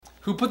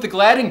Who put the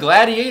glad in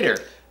gladiator?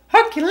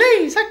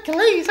 Hercules,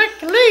 Hercules,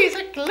 Hercules,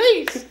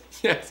 Hercules.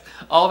 Yes,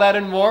 all that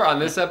and more on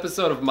this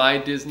episode of My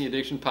Disney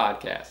Addiction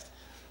Podcast.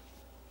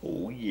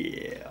 Oh,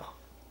 yeah.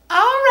 All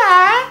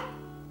right.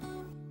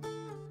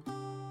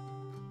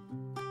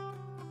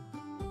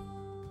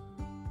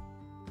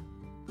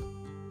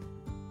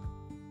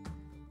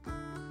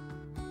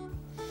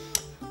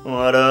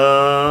 What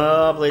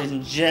up, ladies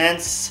and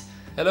gents?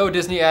 Hello,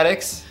 Disney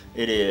addicts.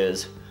 It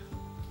is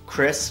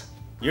Chris,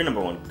 your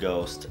number one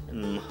ghost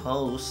and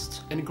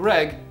host. And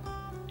Greg,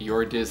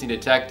 your Disney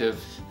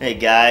detective. Hey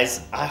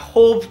guys, I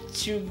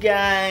hoped you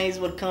guys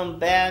would come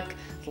back.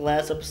 The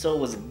last episode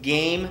was a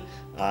game.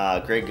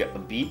 Greg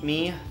beat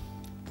me.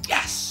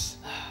 Yes!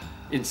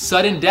 In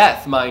sudden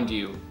death, mind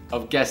you,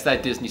 of Guess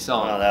That Disney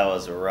Song. Oh, that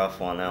was a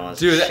rough one. That was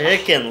Dude,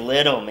 Chicken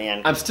Little,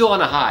 man. I'm still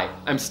on a high.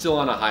 I'm still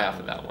on a high off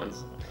of that one.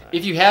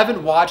 If you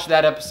haven't watched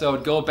that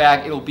episode, go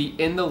back. It'll be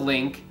in the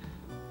link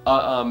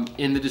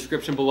in the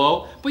description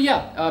below. But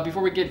yeah,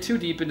 before we get too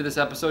deep into this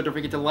episode, don't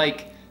forget to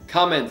like,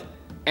 comment,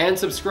 and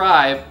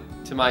subscribe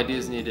to My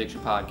Disney Addiction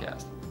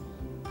Podcast.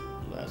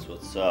 That's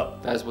what's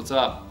up. That's what's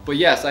up. But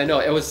yes, I know.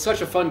 It was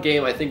such a fun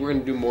game. I think we're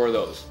going to do more of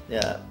those.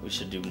 Yeah, we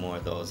should do more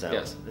of those.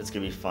 Yes. It's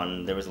going to be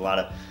fun. There was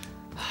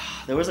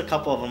a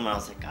couple of them I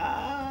was like,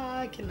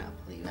 I cannot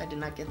believe I did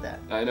not get that.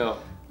 I know.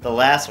 The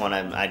last one,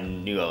 I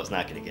knew I was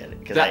not going to get it.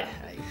 Because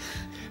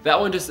that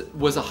one just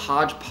was a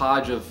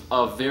hodgepodge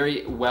of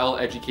very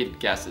well-educated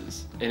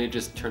guesses. And it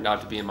just turned out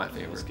to be in my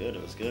favor. It was good.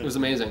 It was good. It was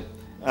amazing.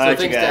 All So right,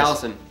 thanks you to guys.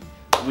 Allison.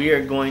 We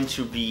are going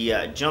to be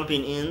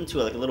jumping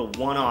into a little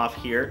one-off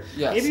here.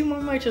 Yes. Maybe we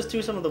might just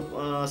do some of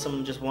the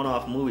some just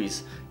one-off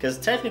movies because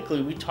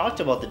technically we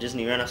talked about the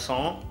Disney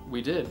Renaissance,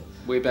 We did.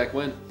 Way back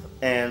when.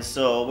 and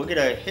so we're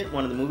gonna hit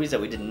one of the movies that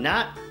we did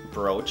not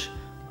broach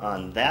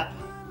on that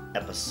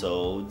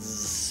episode's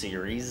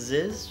series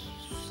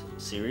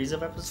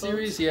of episodes.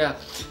 Series, yeah.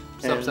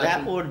 and that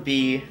Subsection. would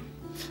be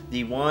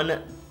the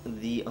one,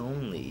 the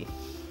only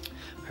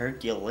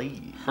Hercules.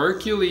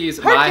 Hercules.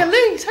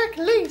 Hercules,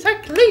 Hercules,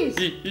 Hercules.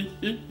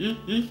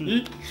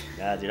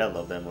 Yeah, dude, I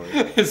love that movie.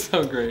 It's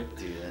so great.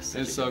 Dude, that's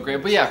such It's a so good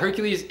great. But yeah,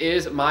 Hercules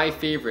is my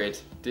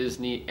favorite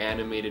Disney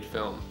animated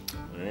film.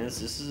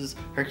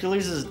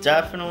 Hercules is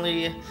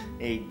definitely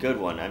a good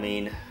one. I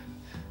mean,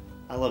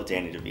 I love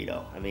Danny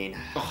DeVito. I mean,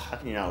 how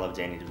can you not love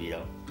Danny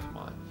DeVito? Come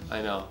on.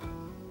 I know.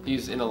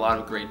 He's in a lot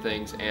of great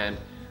things, and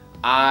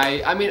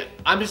I mean,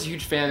 I'm just a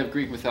huge fan of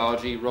Greek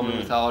mythology, Roman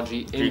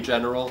mythology in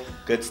general.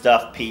 Good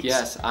stuff, peeps.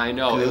 Yes, I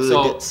know. Good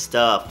So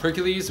stuff.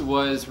 Hercules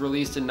was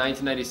released in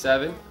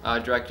 1997,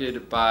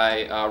 directed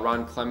by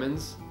Ron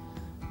Clemens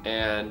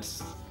and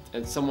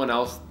someone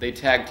else. They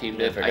tag teamed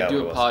Yeah, I it. forgot I do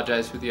who it was.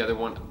 apologize for the other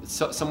one.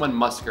 Someone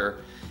Musker,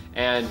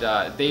 and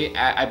they,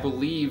 I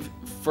believe,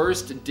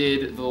 first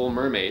did The Little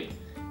Mermaid,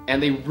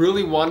 and they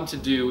really wanted to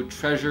do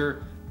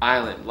Treasure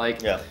Island,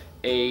 like Yeah.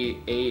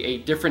 a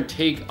different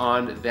take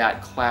on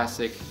that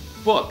classic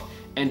book.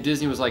 And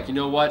Disney was like, you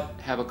know what?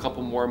 Have a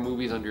couple more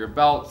movies under your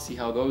belt, see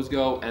how those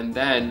go, and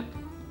then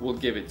we'll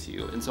give it to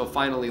you. And so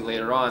finally,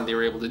 later on, they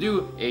were able to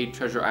do a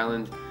Treasure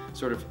Island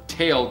sort of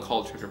tale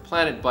called Treasure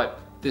Planet, but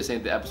this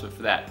ain't the episode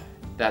for that.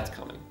 That's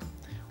coming.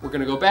 We're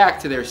gonna go back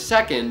to their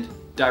second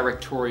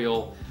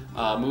directorial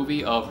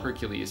movie of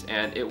Hercules,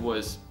 and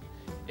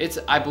it's,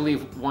 I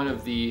believe, one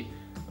of the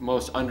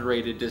most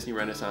underrated Disney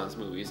Renaissance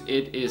movies.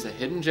 It is a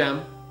hidden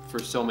gem for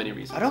so many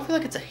reasons. I don't feel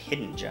like it's a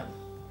hidden gem.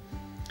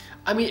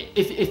 I mean,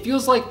 it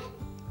feels like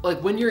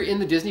when you're in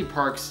the Disney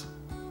parks,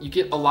 you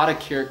get a lot of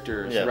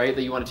characters, Yeah. right,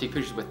 that you want to take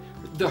pictures with.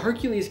 The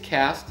Hercules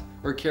cast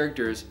or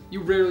characters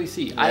you rarely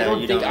see. I Yeah,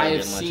 don't you think don't I really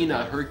have get much seen of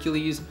a that.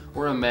 Hercules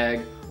or a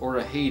Meg or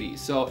a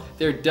Hades. So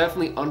they're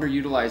definitely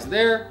underutilized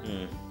there.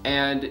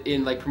 And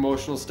in like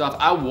promotional stuff,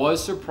 I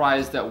was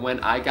surprised that when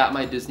I got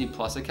my Disney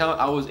Plus account,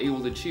 I was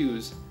able to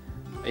choose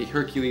a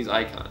Hercules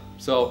icon.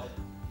 So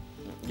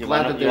You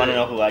glad want that to they're-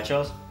 know who I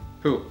chose?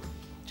 who?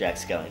 Jack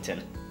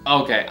Skellington.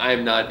 Okay, I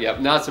am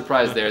not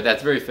surprised there.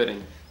 That's very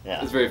fitting.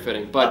 Yeah. It's very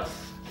fitting. But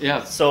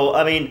yeah, So,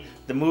 I mean,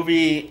 the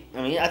movie,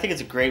 I think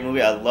it's a great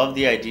movie. I love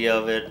the idea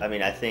of it. I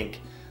mean, I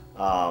think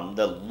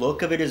the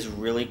look of it is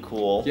really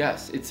cool.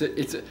 yes, it's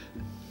a.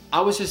 I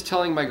was just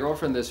telling my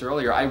girlfriend this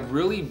earlier. I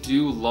really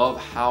do love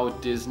how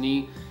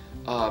Disney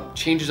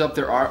changes up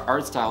their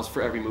art styles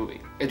for every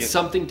movie. It's Yeah.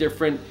 something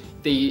different.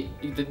 They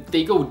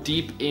go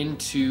deep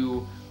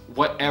into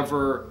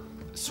whatever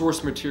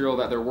source material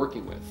that they're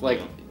working with.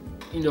 Like,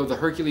 you know, the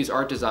Hercules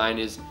art design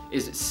is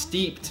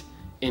steeped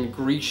in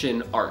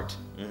Grecian art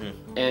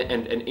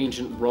and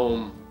ancient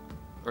Rome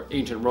or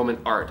ancient Roman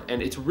art,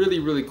 and it's really,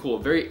 really cool.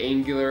 Very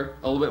angular,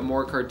 a little bit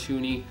more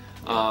cartoony.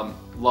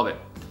 Love it.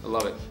 I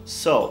love it.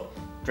 So,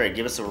 Greg,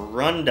 give us a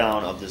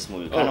rundown of this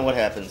movie. Kind of what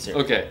happens here.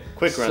 Okay.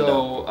 Quick rundown.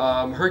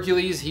 So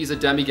Hercules, he's a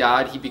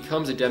demigod. He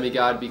becomes a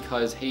demigod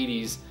because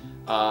Hades,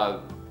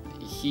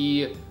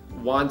 he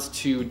wants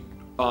to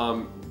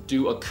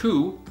do a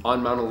coup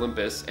on Mount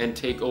Olympus and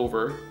take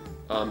over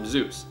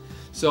Zeus.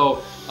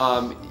 So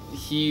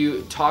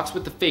he talks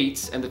with the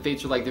Fates, and the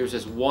Fates are like, there's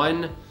this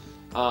one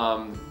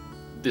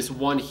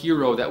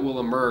hero that will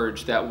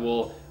emerge that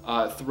will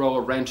throw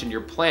a wrench in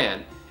your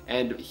plan.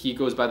 And he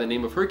goes by the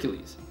name of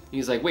Hercules. And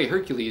he's like, wait,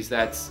 Hercules,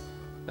 that's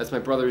my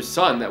brother's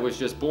son that was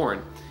just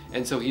born.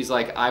 And so he's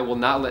like, I will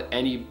not let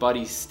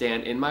anybody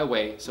stand in my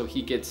way. So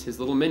he gets his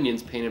little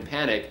minions, Pain and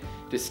Panic,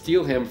 to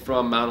steal him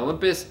from Mount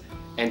Olympus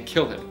and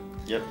kill him.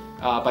 Yep.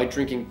 By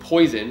drinking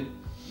poison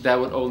that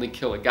would only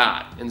kill a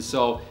god. And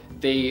so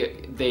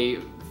they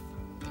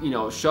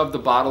shove the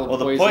bottle of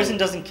poison. Well, the poison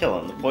doesn't kill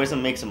him. The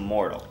poison makes him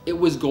mortal. It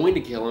was going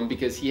to kill him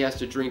because he has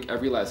to drink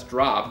every last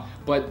drop.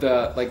 But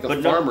the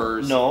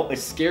farmers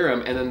scare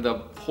him, and then the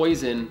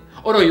poison.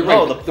 Oh no, you're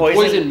right. The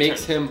poison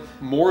makes him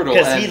mortal,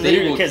 and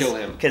they will kill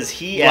him. Because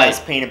he has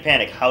Pain and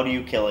Panic. How do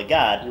you kill a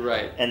god? You're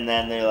right. And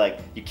then they're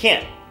like, you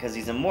can't, because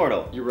he's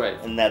immortal. You're right.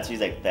 And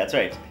he's like, that's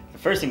right. The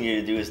first thing you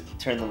need to do is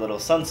turn the little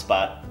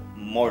sunspot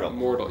mortal.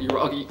 Mortal.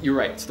 You're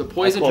right. So the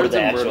poison turns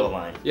him mortal.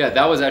 Line. Yeah,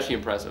 that was actually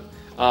impressive.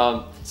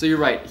 So you're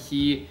right.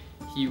 He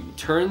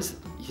turns.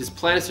 His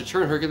plan is to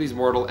turn Hercules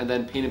mortal, and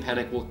then Pain and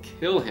Panic will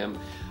kill him.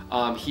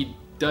 He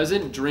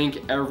doesn't drink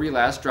every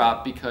last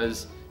drop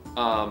because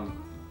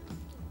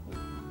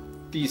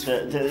these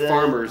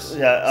farmers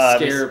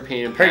scare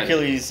Pain and Panic.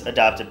 Hercules'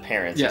 adopted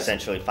parents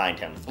essentially find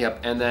him.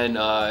 Yep, and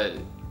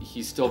then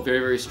he's still very,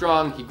 very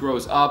strong. He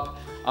grows up.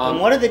 And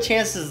what are the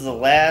chances the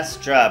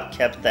last drop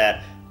kept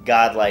that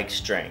godlike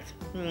strength?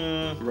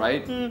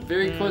 Right?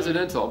 Very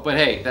coincidental. But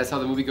hey, that's how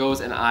the movie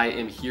goes, and I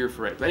am here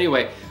for it. But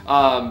anyway,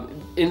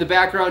 in the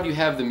background you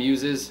have the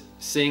muses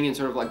sing in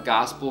sort of like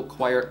gospel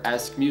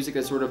choir-esque music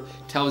that sort of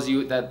tells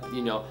you that,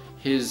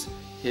 his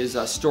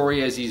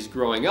story as he's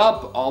growing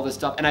up, all this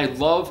stuff. And I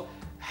love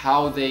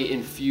how they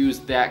infuse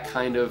that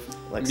kind of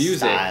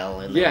music,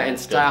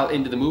 style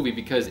into the movie,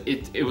 because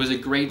it was a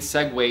great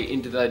segue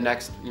into the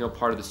next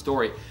part of the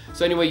story.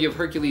 So anyway, you have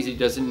Hercules. He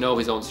doesn't know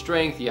his own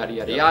strength, yada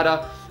yada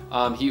yada.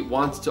 He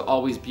wants to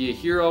always be a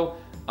hero.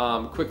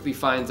 Quickly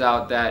finds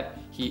out that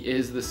he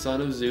is the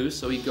son of Zeus,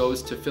 so he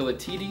goes to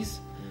Philoctetes,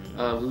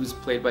 who's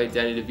played by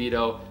Danny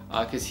DeVito,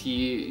 because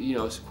he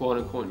quote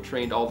unquote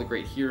trained all the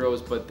great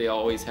heroes, but they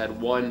always had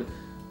one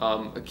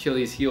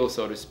Achilles heel,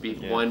 so to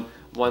speak,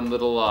 one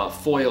little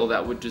foil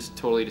that would just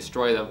totally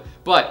destroy them.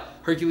 But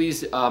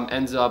Hercules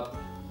ends up,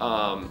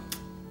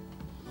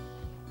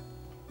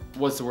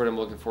 what's the word I'm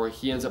looking for?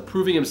 He ends up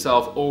proving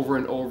himself over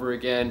and over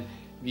again.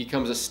 He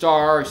becomes a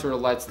star, sort of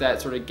lets that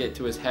sort of get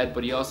to his head,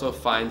 but he also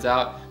finds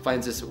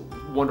this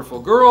wonderful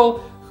girl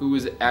who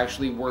is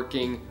actually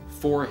working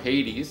for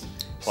Hades.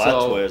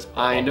 Plot twist.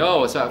 I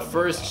know. So at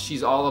first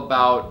she's all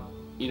about,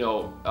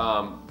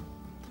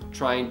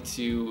 trying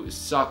to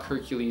suck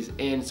Hercules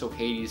in so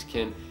Hades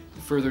can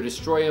further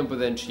destroy him, but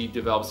then she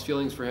develops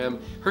feelings for him.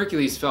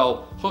 Hercules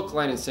fell hook,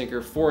 line, and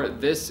sinker for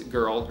this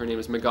girl. Her name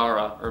is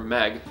Megara, or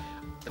Meg.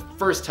 The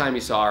first time he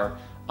saw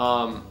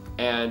her.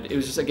 And it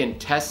was just, again,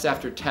 tests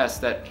after tests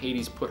that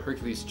Hades put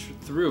Hercules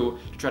through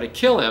to try to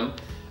kill him.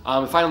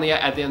 And finally,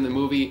 at the end of the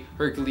movie,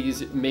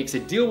 Hercules makes a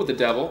deal with the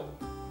devil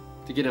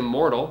to get him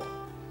mortal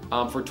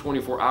for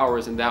 24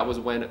 hours, and that was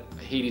when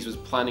Hades was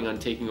planning on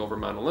taking over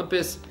Mount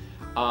Olympus.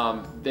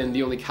 Then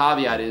the only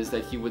caveat is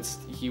that he would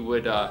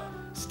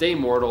stay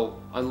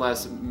mortal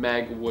unless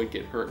Meg would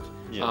get hurt.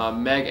 Yeah.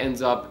 Meg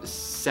ends up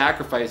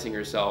sacrificing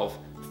herself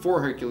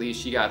for Hercules.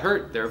 She got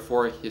hurt,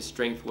 therefore his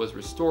strength was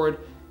restored.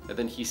 And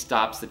then he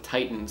stops the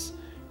Titans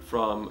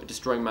from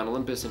destroying Mount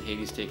Olympus and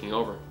Hades taking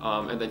over.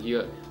 And then he,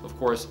 of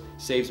course,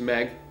 saves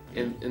Meg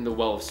in the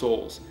Well of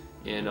Souls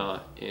in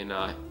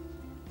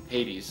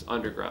Hades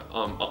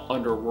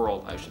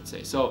underworld, I should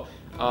say. So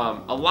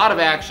a lot of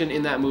action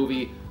in that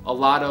movie, a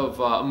lot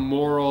of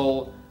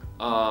moral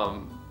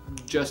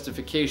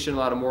justification, a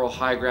lot of moral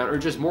high ground, or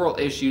just moral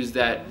issues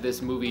that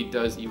this movie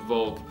does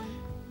evoke.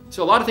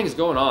 So a lot of things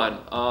going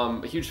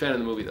on. A huge fan of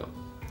the movie, though.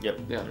 Yep.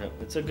 Yeah.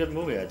 It's a good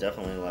movie. I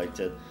definitely liked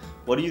it.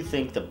 What do you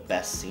think the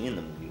best scene in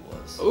the movie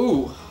was?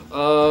 Ooh,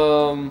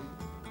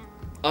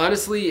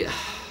 honestly,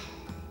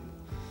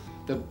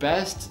 the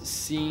best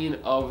scene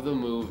of the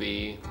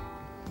movie,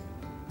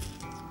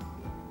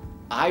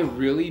 I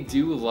really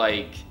do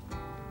like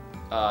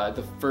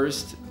the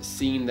first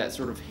scene that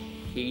sort of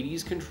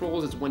Hades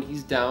controls. Is when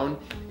he's down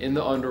in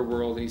the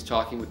underworld and he's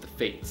talking with the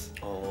Fates.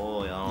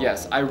 Oh, yeah.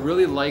 Yes, I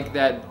really like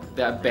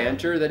that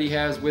banter that he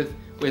has with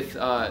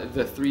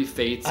the three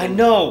Fates. I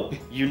know.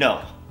 You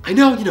know. I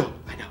know.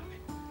 I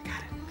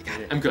got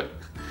it. I'm good.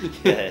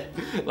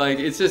 Like,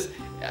 it's just,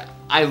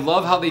 I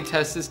love how they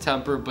test his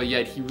temper, but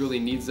yet he really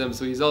needs them,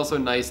 so he's also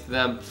nice to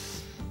them.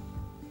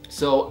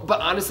 So,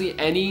 but honestly,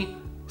 any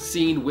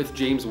scene with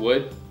James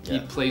Wood, he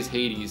plays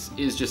Hades,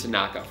 is just a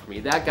knockout for me.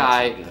 That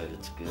guy,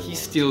 it's good. He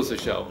steals the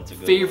show.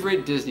 Favorite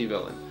one. Disney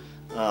villain?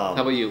 How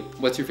about you?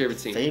 What's your favorite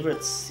scene?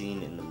 Favorite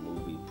scene in the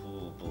movie?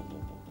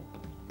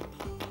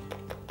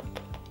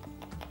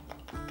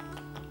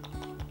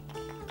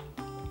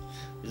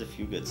 There's a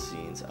few good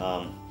scenes.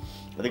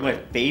 I think my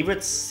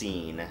favorite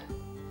scene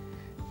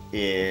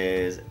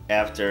is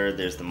after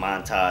there's the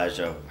montage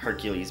of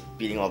Hercules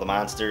beating all the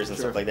monsters and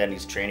stuff like that, and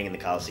he's training in the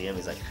Coliseum.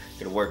 He's like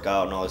gonna work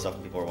out and all this stuff,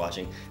 and people are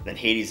watching. And then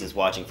Hades is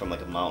watching from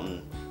like a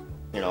mountain,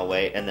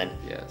 away, and then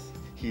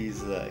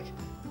he's like,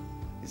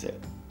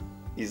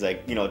 he's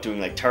like, you know, doing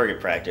like target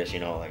practice, you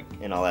know, like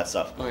and all that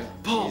stuff. Oh, yeah.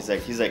 Paul.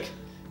 He's like,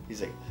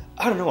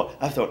 I don't know what,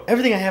 I've thrown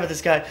everything I have at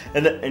this guy,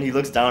 and he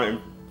looks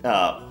down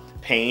and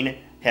Payne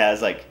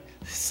has like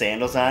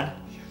sandals on,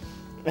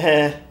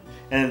 and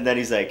then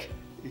he's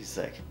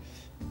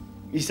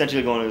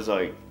essentially going, it was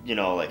like, you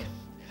know, like,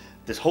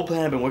 this whole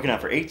plan I've been working on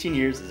for 18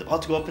 years is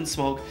about to go up in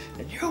smoke,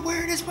 and you're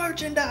wearing his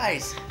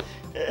merchandise.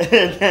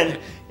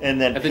 and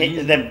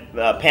then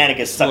Panic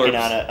is sucking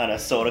on a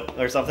soda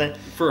or something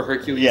for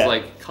Hercules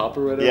like cup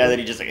or whatever. Yeah, then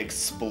he just like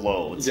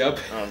explodes. Yep.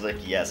 And I was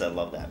like, yes, I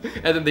love that.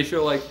 And then they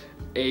show like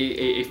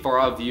a far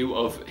out view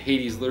of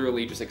Hades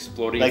literally just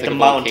exploding. Like it's the a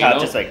mountaintop, volcano.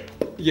 just like.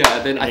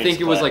 Yeah. Then I think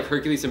it was flat. like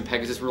Hercules and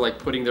Pegasus were like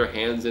putting their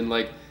hands in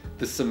like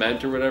the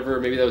cement or whatever.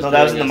 Maybe that was. No,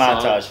 that was in during the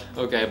a song.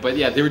 montage. Okay, but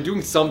yeah, they were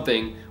doing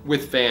something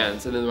with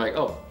fans, and then they're like,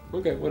 oh.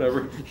 Okay,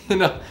 whatever. You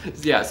know,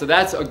 yeah. So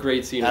that's a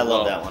great scene. I as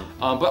love well. that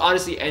one. But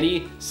honestly,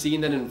 any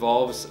scene that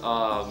involves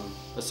a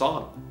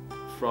song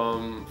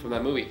from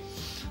that movie.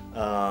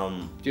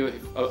 Do you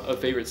have a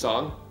favorite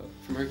song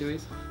from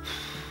Hercules?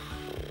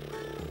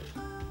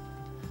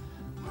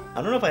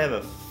 I don't know if I have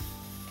a.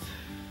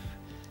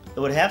 It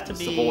would have to It's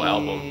be the whole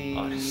album,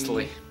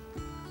 honestly.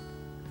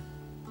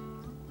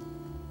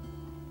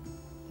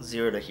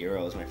 Zero to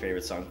Hero is my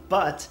favorite song,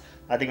 but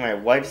I think my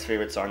wife's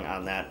favorite song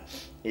on that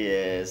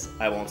is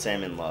I Won't Say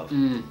I'm in Love.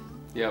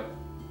 Yep.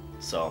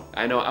 So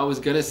I know. I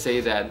was gonna say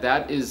that.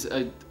 That is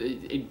a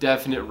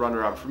definite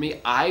runner-up for me.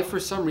 I, for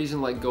some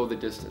reason, like Go the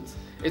Distance.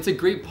 It's a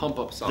great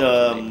pump-up song.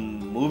 the for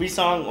me. movie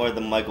song or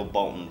the Michael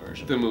Bolton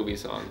version? The movie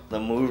song. The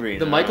movie.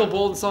 The Michael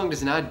Bolton song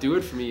does not do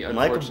it for me. Michael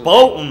Unfortunately.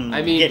 Bolton.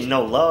 I mean, getting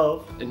no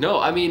love. No,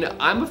 I mean,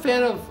 I'm a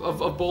fan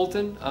of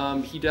Bolton.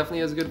 He definitely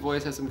has a good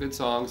voice, has some good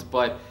songs,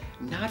 but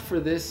not for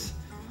this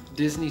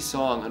Disney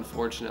song,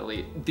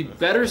 unfortunately. The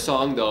better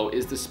song, though,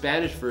 is the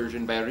Spanish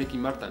version by Ricky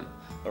Martin.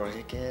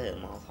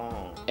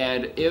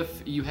 And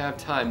if you have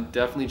time,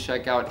 definitely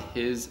check out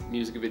his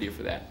music video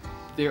for that.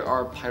 There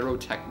are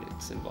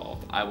pyrotechnics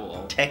involved. I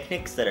will.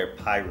 Techniques that are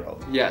pyro.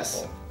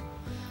 Yes.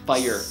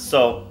 Fire.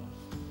 So,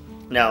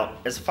 now,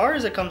 as far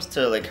as it comes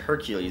to like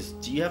Hercules,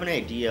 do you have an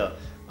idea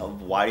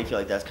of why do you feel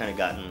like that's kind of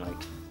gotten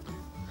like,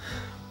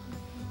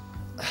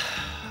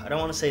 I don't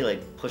want to say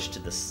like pushed to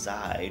the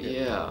side.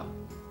 Yeah.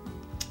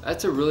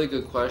 That's a really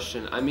good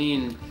question. I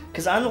mean,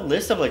 because on the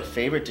list of like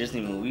favorite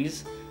Disney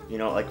movies, you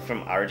know, like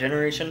from our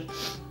generation,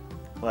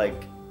 like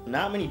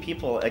not many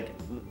people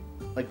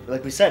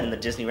like we said in the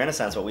Disney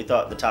Renaissance, what we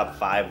thought the top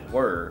 5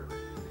 were,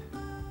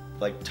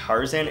 like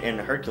Tarzan and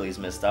Hercules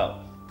missed out.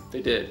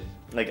 they did.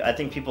 Like I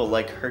think people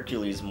like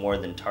Hercules more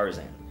than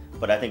Tarzan,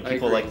 but I think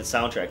people agree. like the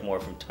soundtrack more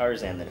from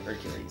Tarzan than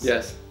Hercules.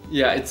 Yes.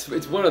 Yeah, it's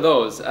one of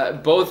those.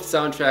 Both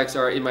soundtracks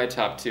are in my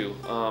top 2,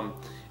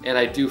 and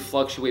I do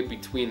fluctuate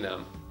between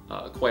them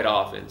quite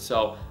often.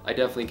 So I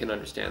definitely can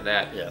understand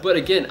that. Yeah. But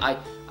again,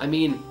 I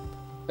mean,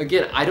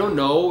 I don't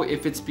know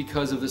if it's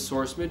because of the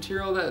source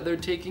material that they're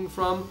taking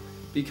from,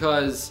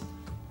 because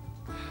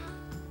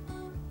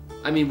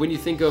I mean, when you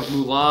think of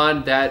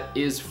Mulan, that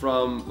is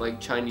from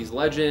like Chinese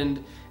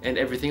legend and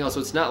everything else. So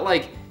it's not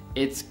like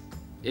it's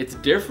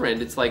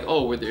different. It's like,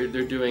 oh, they're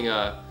doing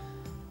a,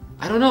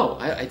 I don't know.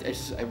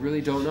 I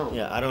really don't know.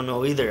 Yeah, I don't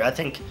know either. I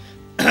think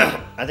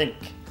I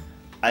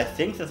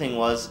think the thing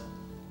was,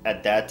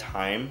 at that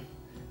time,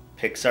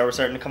 Pixar was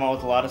starting to come out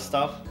with a lot of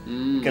stuff.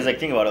 Because like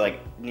think about it,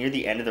 like near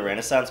the end of the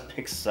Renaissance,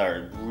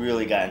 Pixar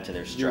really got into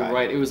their stride. You're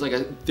right. It was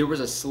like there was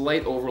a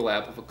slight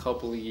overlap of a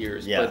couple of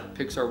years, Yeah. but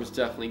Pixar was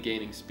definitely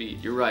gaining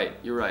speed. You're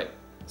right.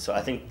 So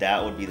I think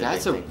that would be the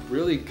That's big a thing.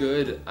 really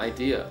good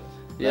idea.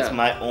 Yeah. That's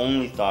my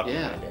only thought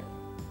Yeah. behind it.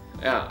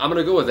 Yeah, I'm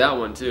gonna go with that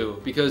one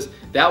too, because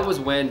that was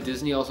when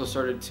Disney also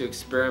started to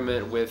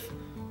experiment with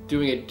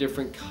doing a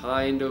different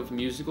kind of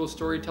musical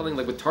storytelling.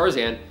 Like with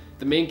Tarzan,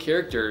 the main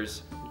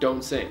characters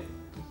don't sing.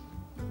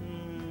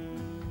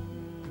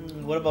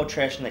 What about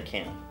Trash in the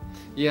Can?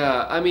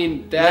 Yeah, I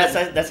mean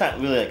That's not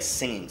really like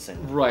singing.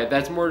 right.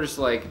 That's more just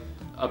like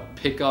a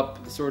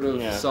pickup sort of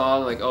Yeah.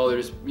 song. Like, oh,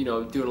 there's doing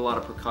a lot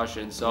of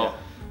percussion. So,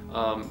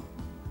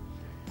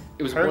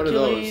 it was one of those.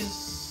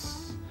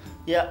 Hercules.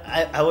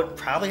 Yeah, I would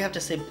probably have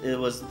to say it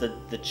was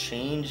the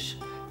change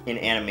in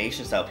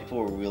animation style. People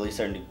were really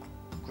starting to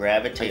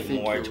gravitate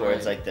think more you're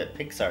towards right. like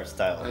the Pixar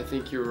style I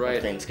think you're of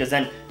right. things. Because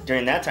then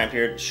during that time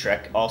period,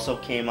 Shrek also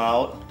came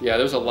out. Yeah,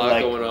 there's a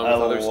lot going on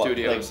with other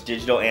studios. Like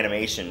digital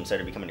animation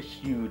started becoming a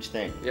huge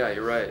thing. Yeah,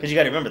 you're right. Because you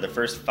got to remember the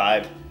first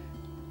 5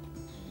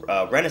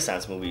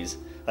 Renaissance movies,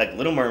 like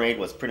Little Mermaid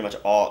was pretty much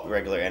all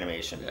regular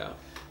animation. Yeah.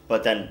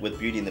 But then with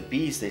Beauty and the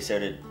Beast, they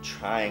started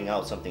trying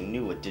out something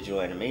new with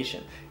digital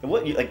animation. And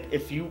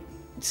if you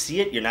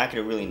see it, you're not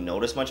going to really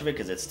notice much of it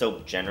because it's still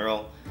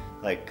general.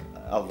 Like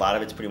a lot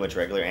of it's pretty much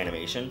regular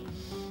animation.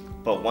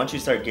 But once you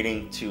start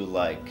getting to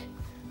like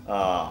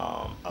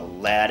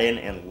Aladdin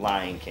and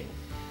Lion King,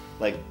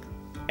 like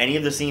any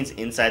of the scenes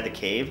inside the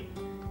cave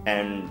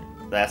and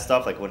that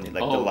stuff, like when the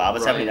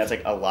lava's happening, that's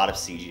like a lot of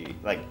CG,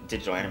 like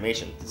digital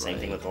animation. The same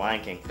thing with the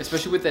Lion King.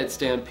 Especially with that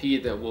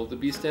stampede, that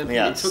wildebeest stampede.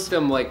 Yes. It took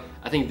them like,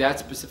 I think that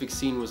specific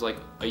scene was like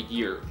a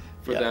year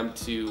for them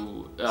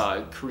to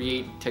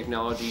create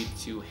technology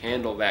to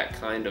handle that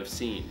kind of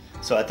scene.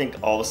 So I think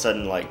all of a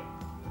sudden, like,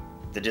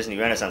 the Disney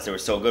Renaissance, they were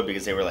so good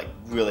because they were like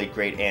really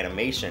great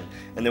animation,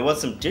 and there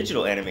was some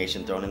digital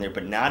animation thrown in there,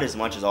 but not as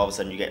much as all of a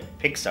sudden you get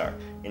Pixar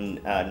in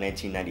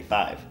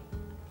 1995.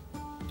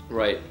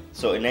 Right.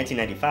 So in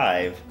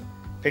 1995,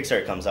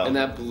 Pixar comes out, and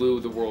that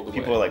blew the world away.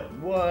 People were like,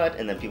 "What?"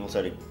 And then people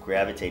started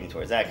gravitating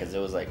towards that because it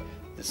was like,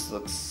 this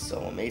looks so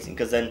amazing.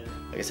 Because then,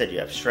 like I said, you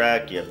have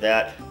Shrek, you have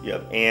that, you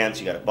have Ants,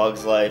 you got A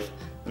Bug's Life.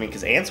 I mean,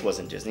 because Ants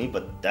wasn't Disney,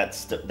 but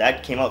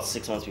that came out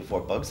 6 months before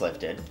Bug's Life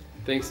did.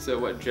 Thanks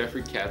to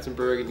Jeffrey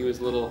Katzenberg, and he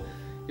was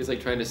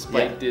like trying to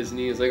spite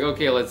Disney. He's like,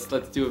 okay, let's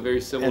do a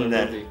very similar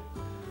movie.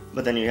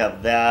 But then you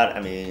have that.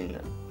 I mean,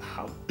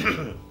 how?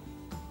 I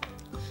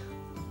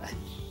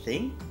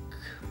think.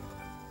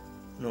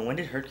 No, when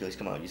did Hercules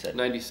come out? You said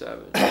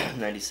 97.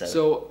 97.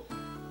 So,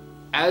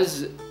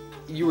 as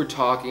you were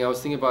talking, I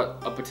was thinking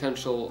about a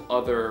potential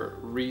other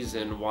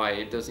reason why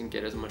it doesn't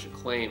get as much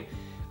acclaim.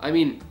 I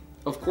mean,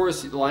 of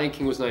course, The Lion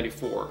King was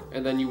 94,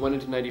 and then you went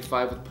into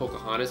 95 with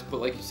Pocahontas, but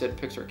like you said,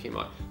 Pixar came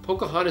out.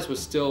 Pocahontas was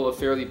still a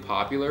fairly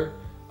popular,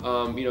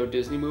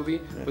 Disney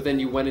movie, but then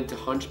you went into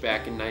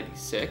Hunchback in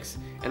 96,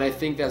 and I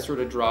think that sort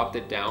of dropped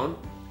it down.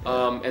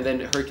 And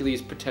then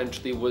Hercules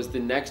potentially was the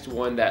next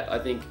one that I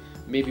think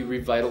maybe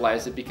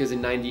revitalized it, because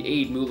in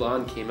 98,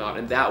 Mulan came out,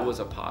 and that was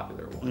a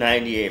popular one.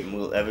 98,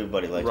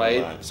 everybody liked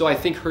Mulan. So I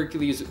think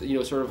Hercules,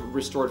 sort of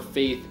restored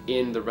faith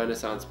in the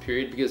Renaissance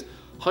period, because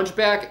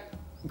Hunchback,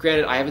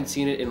 granted, I haven't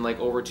seen it in like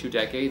over 2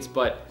 decades,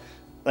 but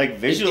like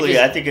visually,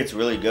 I think it's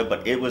really good,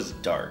 but it was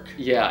dark.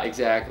 Yeah,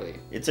 exactly.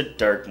 It's a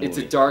dark movie. It's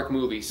a dark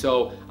movie,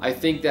 so I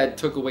think that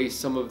took away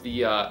some of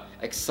the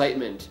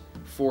excitement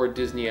for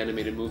Disney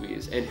animated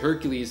movies, and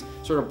Hercules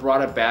sort of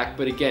brought it back.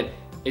 But again,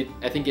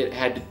 I think it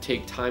had to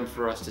take time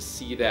for us to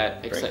see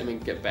that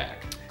excitement get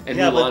back. And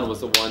Mulan was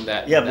the one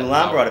that... Yeah,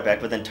 Mulan brought it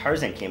back, but then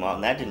Tarzan came out,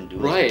 and that didn't do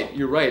it. Right,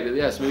 you're right.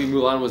 Yes, maybe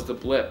Mulan was the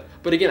blip.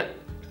 But again,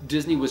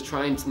 Disney was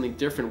trying something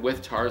different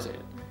with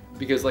Tarzan.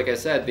 Because like I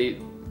said,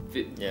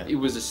 it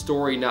was a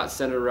story not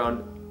centered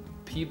around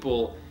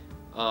people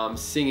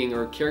singing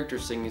or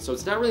characters singing. So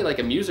it's not really like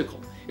a musical.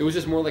 It was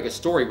just more like a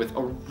story with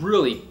a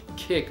really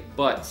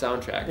kick-butt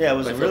soundtrack. Yeah, it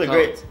was really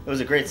great. It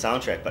was a great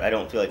soundtrack, but I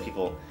don't feel like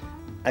people...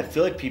 I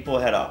feel like people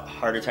had a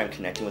harder time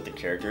connecting with the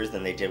characters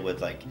than they did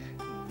with like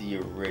the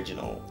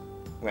original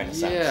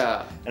Renaissance.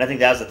 Yeah. And I think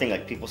that was the thing.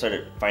 Like people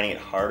started finding it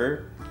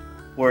harder.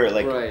 Where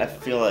like I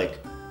feel like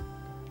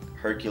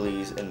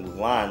Hercules and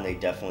Mulan, they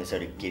definitely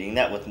started getting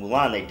that. With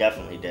Mulan, they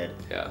definitely did.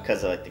 Yeah.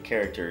 Because of like the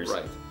characters.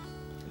 Right.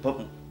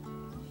 But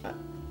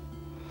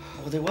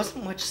there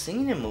wasn't much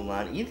singing in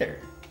Mulan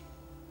either.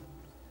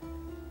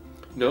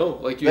 No,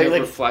 like you have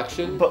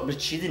Reflection.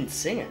 But she didn't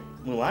sing it.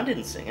 Mulan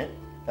didn't sing it.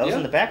 That was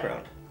in the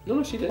background.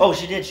 No, she did. Oh,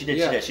 she did.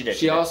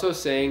 She also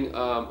sang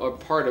a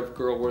part of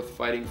Girl Worth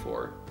Fighting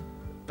For.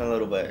 A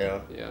little bit,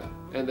 yeah. Yeah.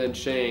 And then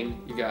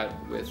Shang, you got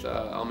with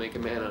I'll Make a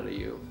Man Out of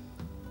You.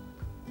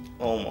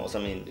 Almost. I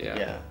mean,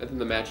 yeah. And then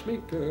the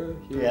Matchmaker.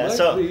 Yeah.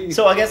 So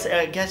I guess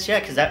yeah,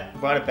 because that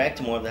brought it back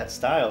to more of that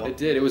style. It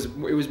did. It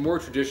was more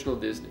traditional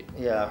Disney.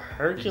 Yeah.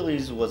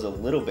 Hercules was a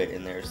little bit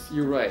in there.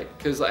 You're right,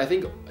 because I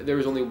think there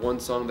was only one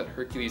song that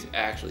Hercules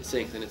actually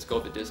sings, and it's "Go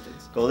the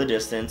Distance." Go the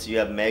Distance. You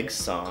have Meg's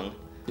song.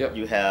 Yep.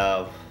 You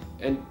have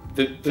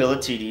the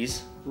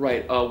Philoctetes.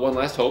 Right. One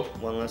Last Hope.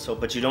 One Last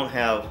Hope. But you don't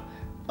have.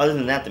 Other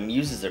than that, the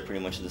muses are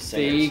pretty much the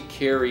same. They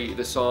carry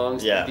the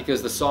songs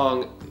because the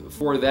song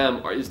for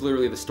them is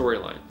literally the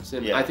storyline. So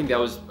I think that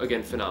was,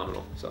 again,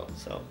 phenomenal. So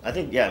I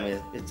think, I mean,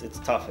 it's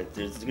tough.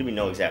 There's going to be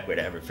no exact way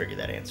to ever figure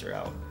that answer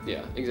out.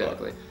 Yeah,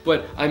 exactly.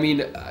 But I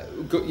mean,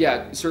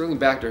 circling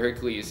back to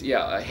Hercules,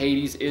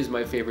 Hades is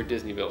my favorite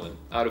Disney villain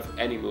out of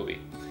any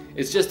movie.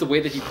 It's just the way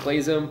that he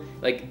plays him,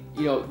 like,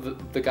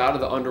 the god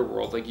of the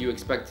underworld. Like, you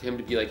expect him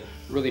to be, like,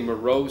 really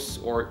morose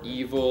or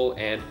evil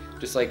and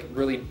just, like,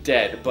 really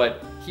dead.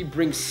 But he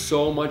brings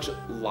so much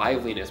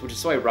liveliness, which is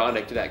so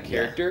ironic to that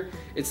character. Yeah.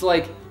 It's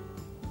like,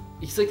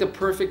 he's, like, the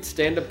perfect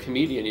stand-up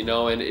comedian,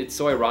 and it's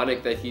so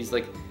ironic that he's,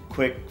 like...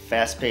 Quick,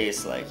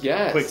 fast-paced, like,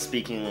 quick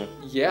speaking.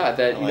 Yeah,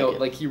 that,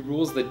 like, he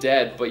rules the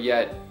dead, but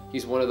yet...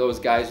 He's one of those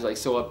guys who's like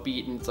so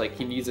upbeat, and it's like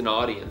he needs an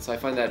audience. I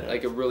find that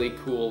like a really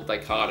cool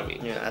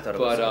dichotomy. Yeah, I thought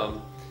it was.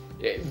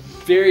 But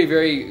very,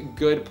 very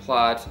good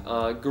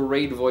plot.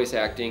 Great voice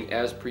acting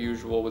as per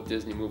usual with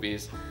Disney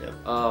movies.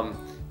 Yep.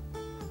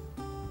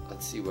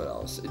 Let's see what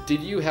else.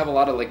 Did you have a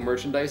lot of like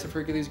merchandise of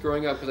Hercules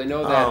growing up? Because I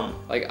know that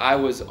like I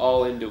was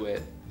all into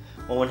it.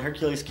 Well, when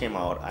Hercules came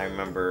out, I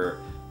remember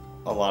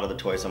a lot of the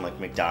toys from like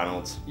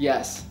McDonald's.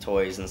 Yes.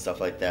 Toys and stuff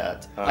like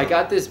that. I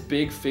got this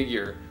big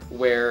figure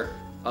where.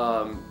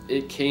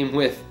 It came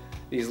with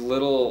these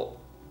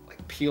little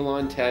like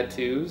peel-on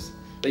tattoos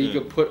that you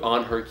could put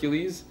on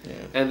Hercules,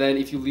 and then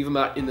if you leave them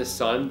out in the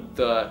sun,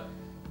 the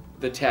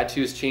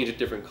tattoos change a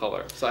different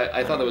color. So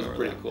I thought that was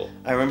pretty cool.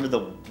 I remember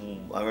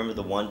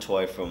the one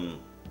toy from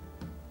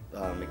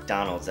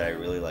McDonald's that I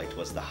really liked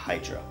was the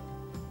Hydra.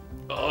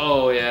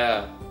 Oh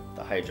yeah.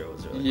 The Hydra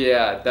was really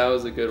cool. That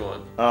was a good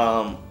one.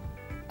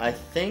 I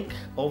think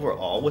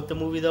overall with the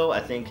movie though,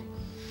 I think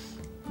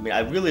mean, I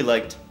really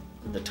liked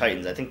the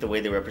Titans. I think the way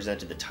they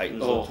represented the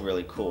Titans looked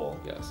really cool.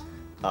 Yes.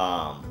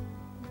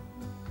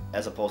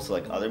 As opposed to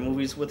like other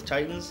movies with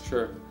Titans.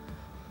 Sure.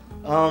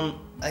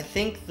 I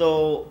think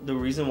though the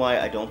reason why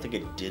I don't think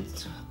it did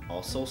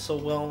also so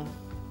well,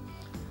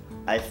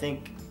 I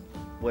think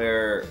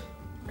where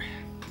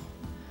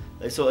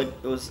so like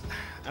it was,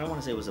 I don't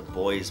want to say it was a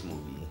boys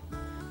movie,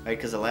 right?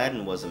 Because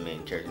Aladdin was a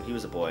main character, he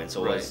was a boy, and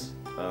so was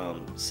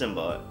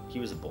Simba, he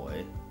was a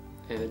boy,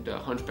 and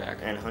Hunchback.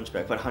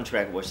 But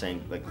Hunchback was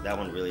saying like that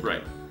one really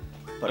didn't.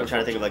 But I'm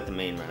trying to think of like the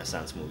main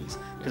Renaissance movies,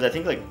 because I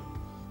think like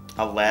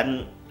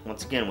Aladdin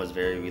once again was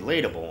very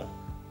relatable,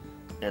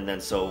 and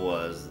then so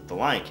was The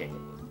Lion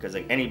King, because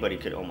like anybody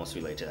could almost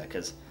relate to that,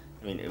 because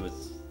I mean it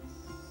was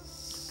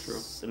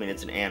true. I mean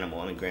it's an animal.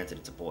 I mean granted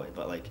it's a boy,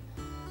 but like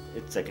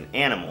it's like an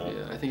animal.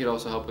 Yeah, I think it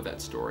also helped with that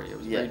story. It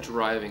was a very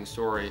driving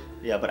story.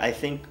 Yeah, but I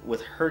think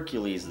with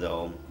Hercules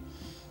though,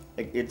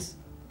 like it's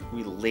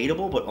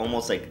relatable, but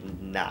almost like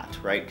not,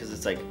 right? Because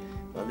it's like,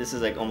 well, this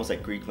is like almost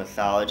like Greek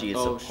mythology.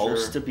 It's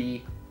supposed to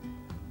be.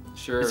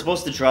 Sure. It's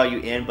supposed to draw you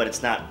in, but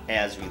it's not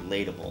as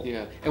relatable.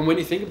 Yeah, and when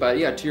you think about it,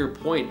 yeah, to your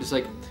point, it's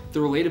like the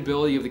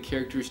relatability of the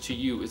characters to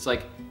you. It's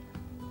like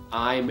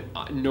I'm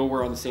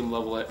nowhere on the same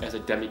level as a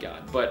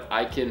demigod, but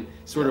I can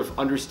sort of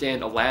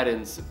understand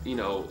Aladdin's,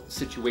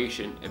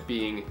 situation of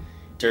being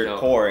dirt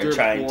poor and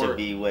trying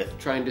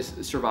to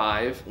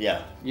survive.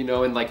 Yeah.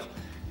 And like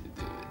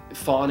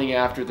fawning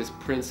after this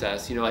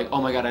princess, like,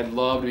 oh my god, I'd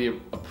love to be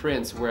a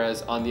prince.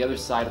 Whereas on the other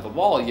side of the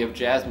wall, you have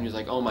Jasmine, who's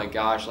like, oh my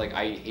gosh, like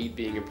I hate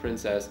being a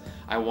princess.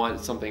 I want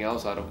something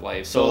else out of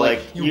life. So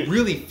like you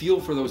really feel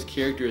for those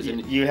characters,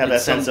 and you have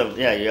that sense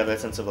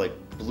of like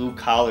blue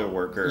collar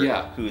worker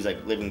who's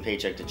like living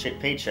paycheck to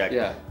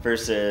paycheck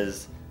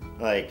versus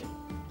like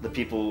the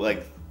people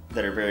like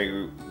that are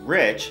very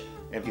rich,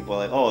 and people are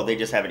like, oh, they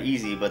just have it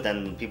easy, but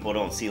then people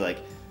don't see like,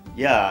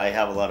 yeah, I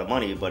have a lot of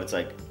money, but it's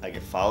like I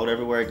get followed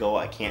everywhere I go.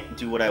 I can't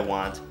do what I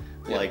want.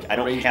 Yeah, like I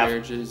don't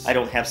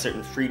have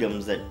certain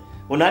freedoms that,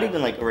 well, not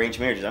even like arranged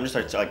marriages. I'm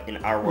just like in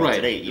our world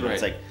today. Even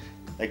it's like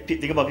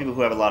think about people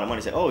who have a lot of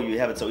money. Say, oh, you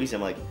have it so easy.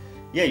 I'm like,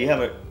 yeah, you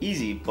have it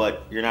easy,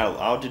 but you're not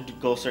allowed to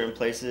go certain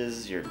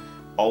places. You're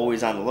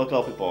always on the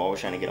lookout. People are always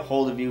trying to get a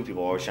hold of you.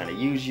 People are always trying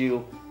to use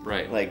you.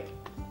 Right. Like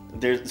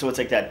so it's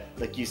like that.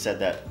 Like you said,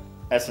 that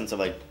essence of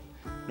like,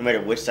 no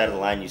matter which side of the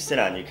line you sit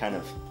on, you kind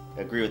of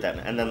agree with that.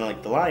 And then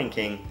like The Lion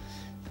King,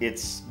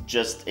 it's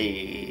just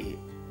a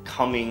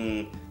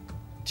coming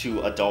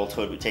to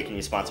adulthood with taking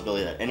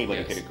responsibility that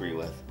anybody could agree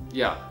with.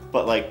 Yeah.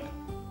 But like,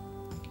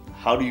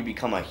 how do you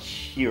become a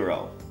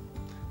hero?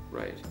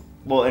 Right.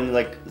 Well, and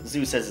like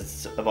Zeus says,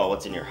 it's about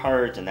what's in your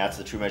heart, and that's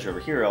the true measure of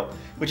a hero.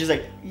 Which is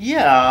like,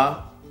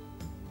 yeah,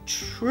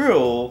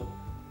 true,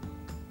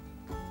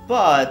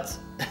 but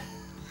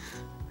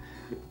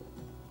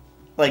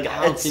like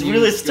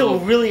it's still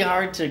really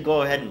hard to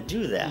go ahead and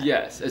do that.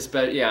 Yes,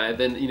 especially and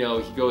then he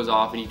goes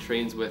off and he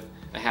trains with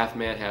a half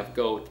man, half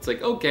goat. It's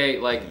like, okay,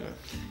 like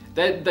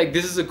that, like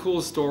this is a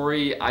cool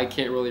story. I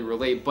can't really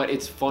relate, but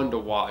it's fun to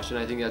watch, and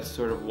I think that's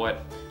sort of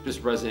what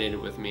just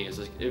resonated with me. It's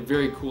like a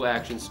very cool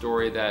action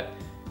story that,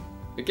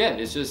 again,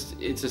 it's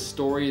a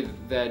story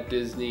that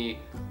Disney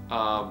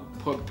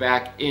put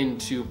back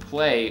into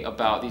play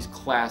about these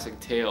classic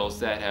tales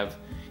that have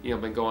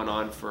been going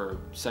on for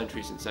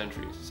centuries and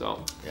centuries.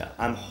 So yeah,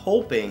 I'm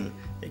hoping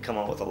they come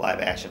out with a live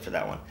action for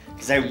that one,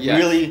 because I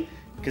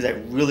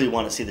really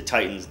want to see the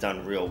Titans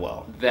done real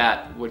well.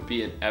 That would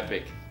be an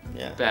epic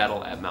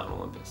battle at Mount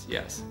Olympus.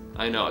 Yes,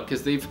 I know,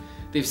 because they've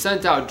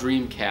sent out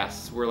dream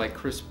casts where like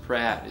Chris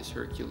Pratt is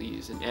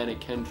Hercules and Anna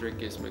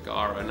Kendrick is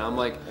Megara, and I'm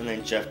like, and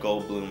then Jeff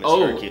Goldblum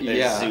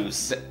is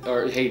Zeus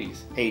or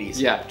Hades.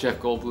 Yeah, Jeff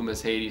Goldblum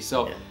is Hades.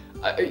 So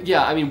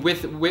I mean,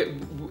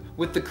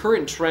 with the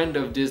current trend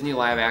of Disney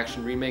live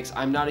action remakes,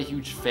 I'm not a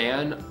huge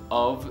fan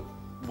of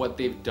what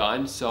they've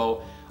done.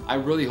 So I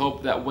really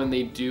hope that when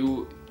they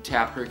do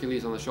tap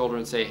Hercules on the shoulder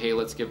and say, hey,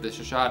 let's give this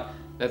a shot,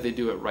 that they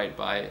do it right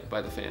by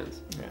the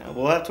fans. Yeah,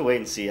 we'll have to wait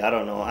and see. I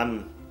don't know.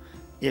 I'm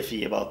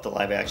iffy about the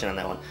live action on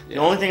that one. The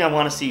only thing I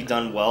want to see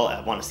done well, I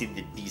want to see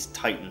these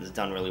Titans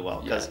done really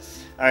well.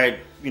 Because, all right,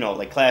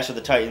 like Clash of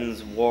the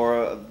Titans, War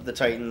of the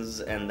Titans,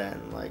 and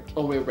then like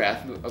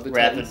Wrath of the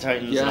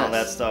Titans and all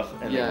that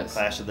stuff, and then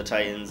Clash of the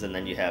Titans, and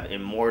then you have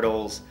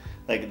Immortals,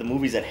 like the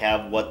movies that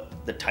have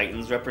what the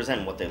Titans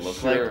represent, what they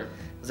look like.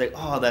 It's like,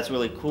 oh, that's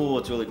really cool.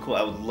 It's really cool.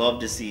 I would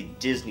love to see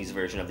Disney's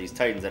version of these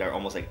Titans that are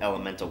almost like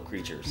elemental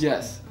creatures.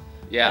 Yes.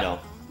 Yeah.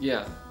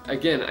 Yeah.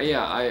 Again,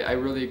 I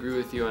really agree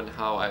with you on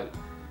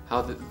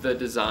how the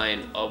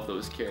design of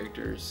those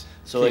characters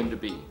came to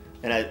be.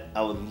 And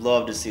I would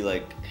love to see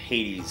like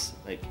Hades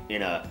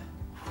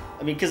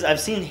because I've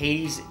seen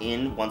Hades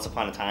in Once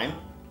Upon a Time.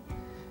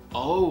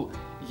 Oh,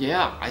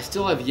 yeah. I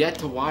still have yet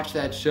to watch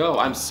that show.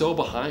 I'm so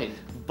behind.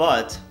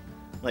 But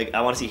like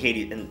I want to see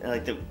Hades, and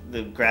like the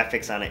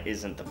graphics on it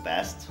isn't the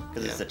best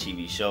because it's a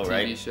TV show,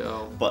 right? TV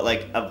show. But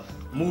like a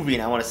movie,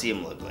 and I want to see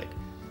him look like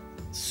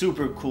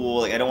super cool.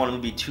 Like I don't want him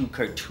to be too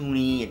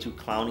cartoony and too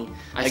clowny.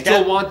 I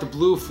still want the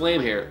blue flame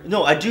hair.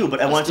 No, I do,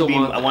 but I want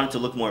it to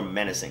look more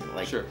menacing.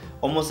 Like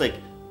almost like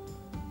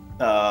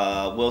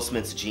Will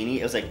Smith's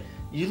genie, it was like,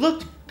 you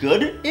looked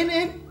good in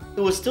it.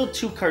 It was still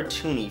too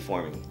cartoony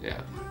for me.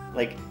 Yeah.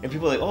 Like, and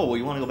people are like, oh, well,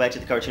 you want to go back to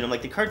the cartoon? I'm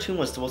like, the cartoon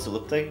was supposed to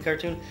look like a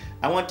cartoon.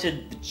 I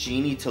wanted the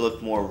genie to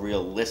look more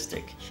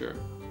realistic. Sure.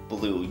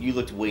 Blue, you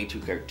looked way too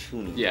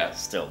cartoony. Yeah.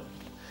 Still.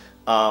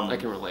 I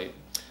can relate.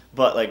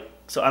 But like,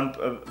 so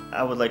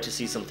I would like to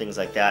see some things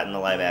like that in a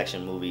live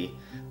action movie.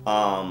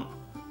 I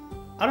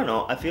don't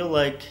know. I feel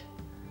like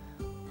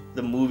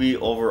the movie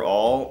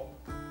overall,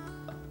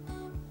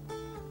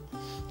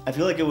 I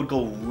feel like it would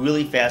go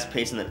really fast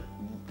paced and then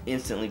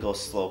instantly go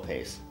slow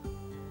pace.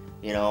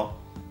 You know?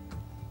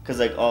 Because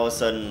like all of a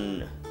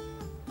sudden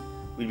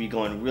we'd be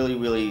going really,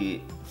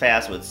 really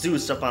fast with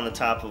Zeus up on the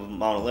top of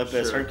Mount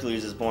Olympus. Sure.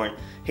 Hercules is born.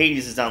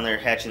 Hades is down there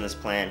hatching this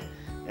plan.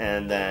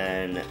 And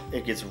then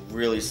it gets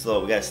really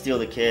slow. We gotta steal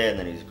the kid, and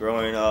then he's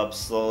growing up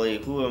slowly.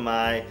 Who am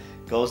I?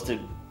 Goes to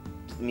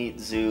meet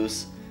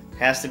Zeus,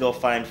 has to go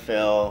find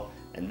Phil,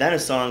 and then a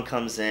song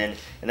comes in,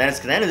 and then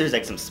there's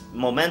like some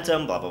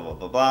momentum, blah blah blah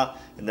blah blah,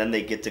 and then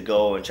they get to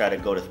go and try to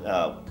go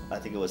to I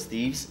think it was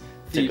Thebes.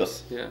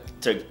 Thebes, yeah.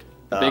 To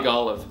Big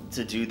Olive.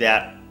 to do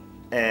that,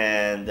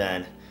 and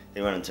then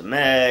they run into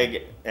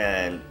Meg,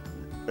 and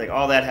like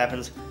all that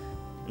happens.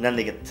 And then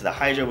they get to the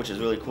Hydra, which is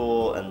really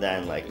cool. And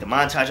then like the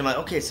montage, I'm like,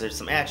 okay, so there's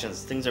some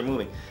actions, things are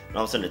moving. And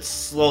all of a sudden it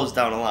slows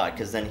down a lot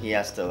because then he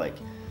has to like,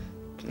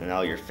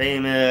 now you're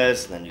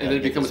famous. And then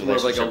it becomes more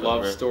of like a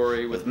love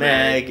story with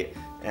Meg.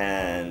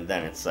 And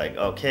then it's like,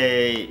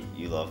 okay,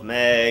 you love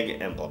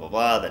Meg, and blah blah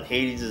blah. Then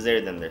Hades is there.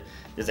 Then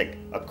there's like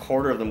a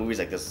quarter of the movie's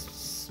like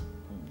this,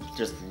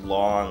 just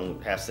long,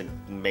 has to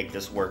make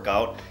this work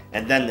out.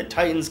 And then the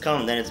Titans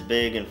come. Then it's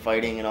big and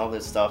fighting and all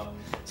this stuff.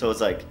 So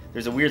it's like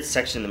there's a weird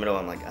section in the middle.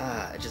 I'm like,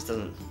 it just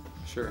doesn't.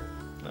 Sure.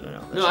 I don't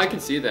know. No, I can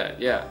see that.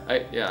 Yeah, I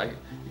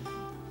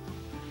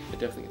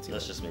definitely can see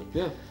That's that. just me.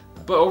 Yeah,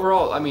 but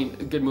overall, I mean,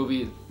 a good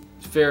movie,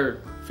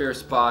 fair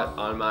spot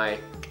on my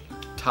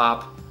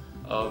top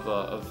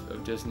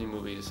of Disney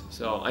movies.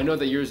 So I know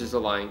that yours is The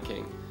Lion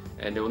King,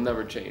 and it will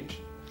never change.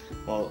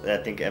 Well, I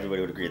think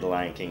everybody would agree The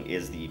Lion King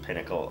is the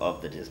pinnacle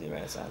of the Disney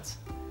Renaissance.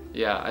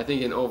 Yeah, I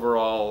think in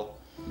overall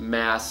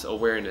mass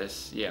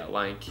awareness, yeah,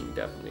 Lion King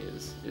definitely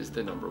is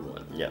the number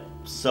one. Yeah.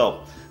 So,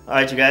 all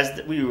right, you guys,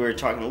 we were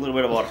talking a little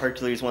bit about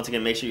Hercules. Once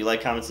again, make sure you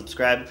like, comment,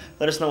 subscribe.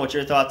 Let us know what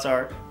your thoughts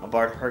are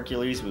about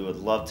Hercules. We would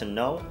love to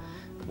know.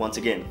 Once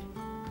again,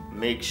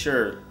 make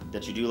sure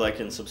that you do like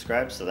and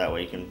subscribe so that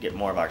way you can get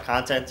more of our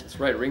content. That's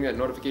right. Ring that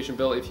notification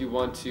bell if you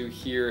want to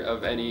hear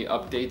of any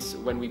updates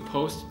when we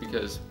post,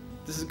 because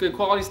this is good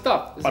quality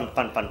stuff. This is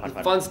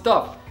fun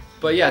stuff.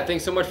 But yeah,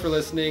 thanks so much for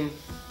listening.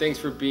 Thanks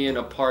for being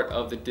a part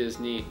of the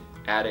Disney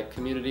Addict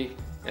community.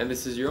 And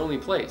this is your only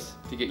place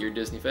to get your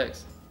Disney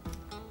fix.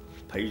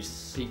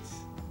 Peace. Peace.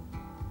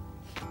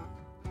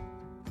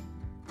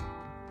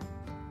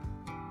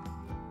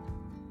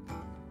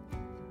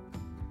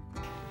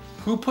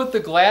 Who put the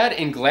glad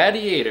in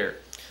Gladiator?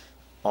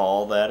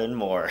 All that and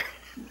more.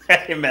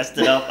 I messed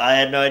it up. I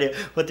had no idea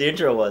what the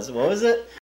intro was. What was it?